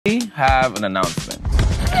have an announcement.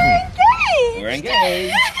 We're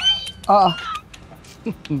engaged. Oh.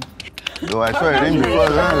 I saw it in before.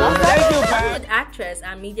 Hollywood actress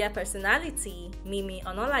and media personality Mimi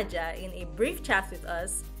Onalaja, in a brief chat with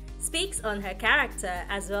us, speaks on her character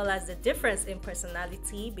as well as the difference in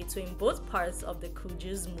personality between both parts of the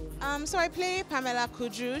Kujus movie. So I play Pamela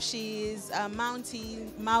Kujus. She's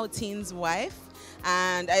Moutin's wife,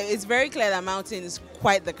 and it's very clear that Moutin is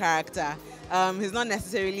quite the character. He's not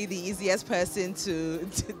necessarily the easiest person to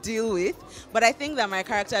deal with, but I think that my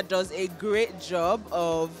character does a great job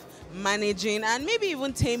of managing and maybe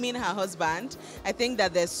even taming her husband. I think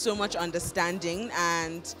that there's so much understanding,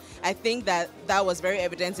 and I think that that was very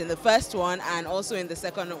evident in the first one and also in the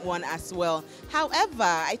second one as well. However,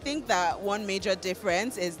 I think that one major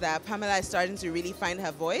difference is that Pamela is starting to really find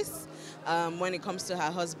her voice when it comes to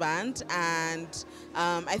her husband, and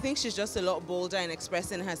I think she's just a lot bolder in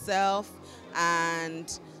expressing herself,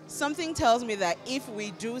 and something tells me that if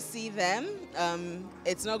we do see them,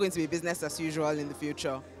 it's not going to be business as usual in the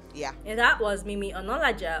future. Yeah. And that was Mimi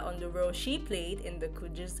Onalaja on the role she played in the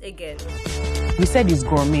Kujus again. We said it's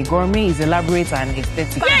gourmet. Gourmet is elaborate and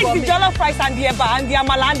aesthetic. Where is the jollof rice and the eba and the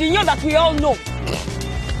amala and the know that we all know?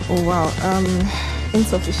 Oh wow,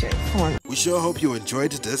 insufficient. Fun. We sure hope you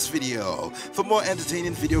enjoyed this video. For more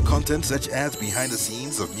entertaining video content such as behind the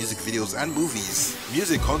scenes of music videos and movies,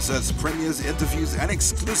 music concerts, premieres, interviews, and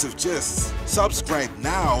exclusive gists, subscribe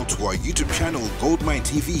now to our YouTube channel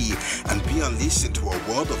GoldmyneTV and be unleashed into a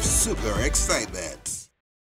world of super excitement.